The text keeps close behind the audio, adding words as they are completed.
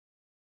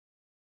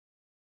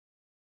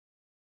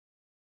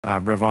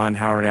Brevan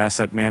Howard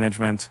Asset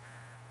Management.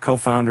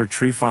 Co-founder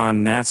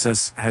Trifon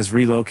Natsis has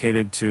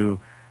relocated to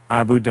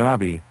Abu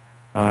Dhabi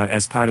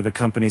as part of the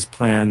company's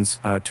plans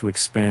to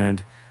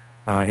expand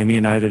in the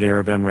United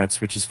Arab Emirates,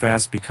 which is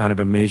fast becoming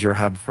a major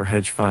hub for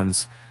hedge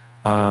funds.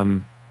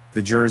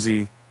 The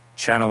Jersey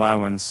Channel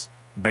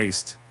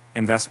Islands-based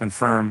investment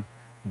firm,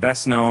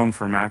 best known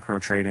for macro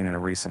trading and a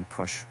recent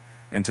push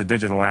into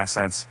digital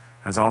assets,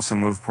 has also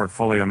moved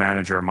portfolio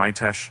manager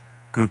Mitesh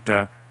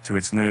Gupta to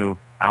its new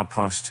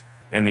outpost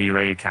in the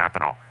UAE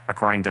capital,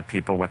 according to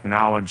people with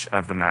knowledge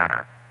of the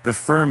matter. The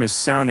firm is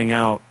sounding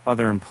out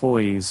other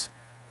employees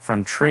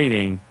from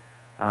trading,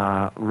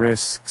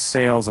 risk,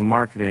 sales, and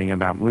marketing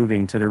about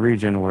moving to the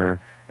region,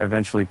 where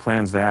eventually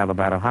plans to have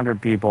about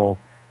 100 people.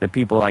 The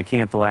people I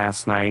canceled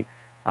last night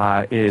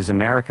is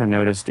America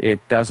noticed it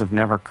does have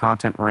never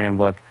content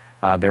rambook.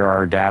 There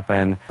are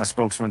DAPN. A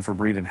spokesman for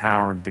Brevan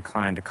Howard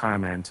declined to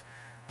comment.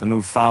 The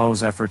move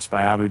follows efforts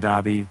by Abu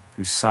Dhabi,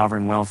 whose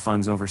sovereign wealth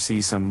funds oversee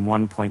some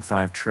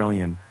 $1.5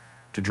 trillion,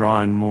 to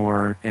draw in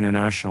more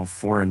international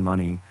foreign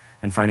money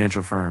and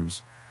financial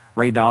firms.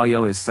 Ray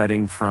Dalio is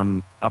setting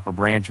from up a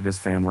branch of his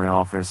family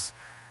office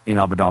in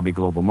Abu Dhabi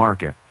Global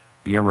Market,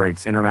 the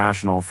Emirates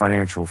International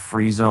Financial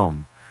Free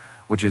Zone,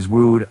 which has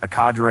wooed a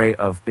cadre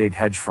of big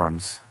hedge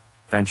funds,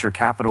 venture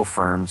capital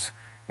firms,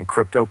 and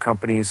crypto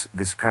companies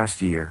this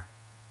past year.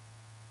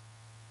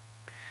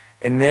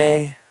 In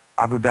May,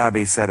 Abu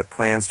Dhabi said it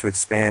plans to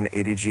expand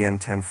ADGN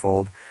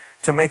tenfold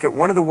to make it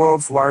one of the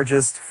world's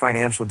largest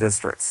financial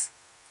districts.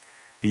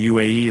 The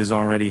UAE is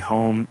already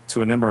home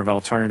to a number of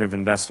alternative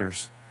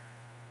investors.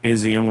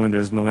 Izzy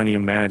Englander's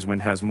Millennium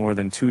Management has more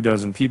than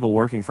 24 people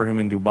working for him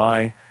in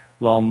Dubai,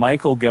 while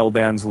Michael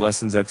Gelban's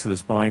lessons at to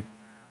this point,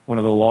 one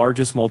of the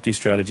largest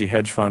multi-strategy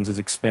hedge funds, is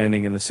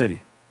expanding in the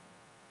city.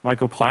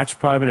 Michael Platt's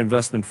private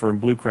investment firm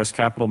Bluecrest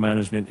Capital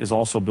Management is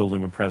also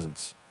building a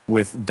presence.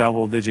 With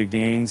double-digit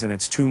gains in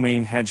its two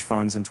main hedge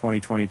funds in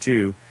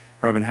 2022,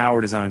 Brevan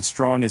Howard is on its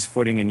strongest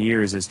footing in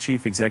years as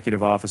Chief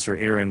Executive Officer.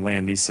 Aaron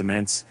Landy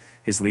cements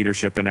his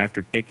leadership and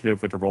active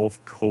executive with the role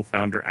of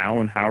co-founder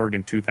Alan Howard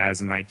in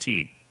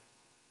 2019.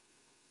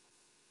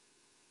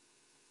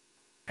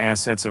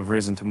 Assets have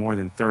risen to more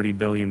than $30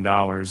 billion,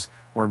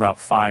 or about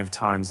 5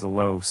 times the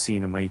low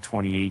seen in late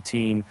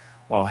 2018,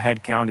 while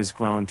headcount has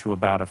grown to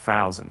about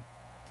 1,000.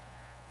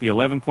 The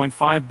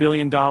 $11.5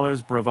 billion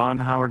Brevan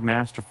Howard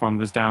Master Fund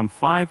was down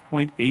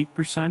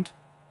 5.8%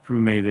 through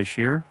May this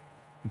year,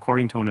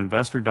 according to an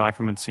investor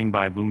document seen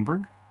by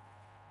Bloomberg.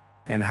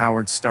 And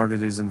Howard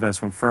started his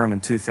investment firm in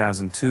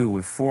 2002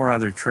 with 4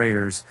 other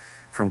traders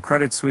from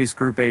Credit Suisse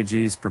Group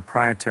AG's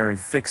proprietary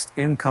fixed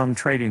income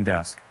trading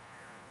desk.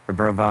 The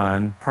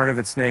Brevan, part of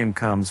its name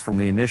comes from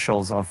the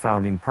initials of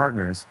founding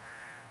partners,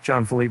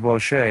 Jean-Philippe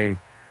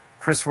Rocher,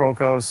 Chris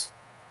Rokos,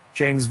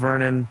 James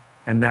Vernon,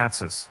 and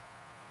Natsis.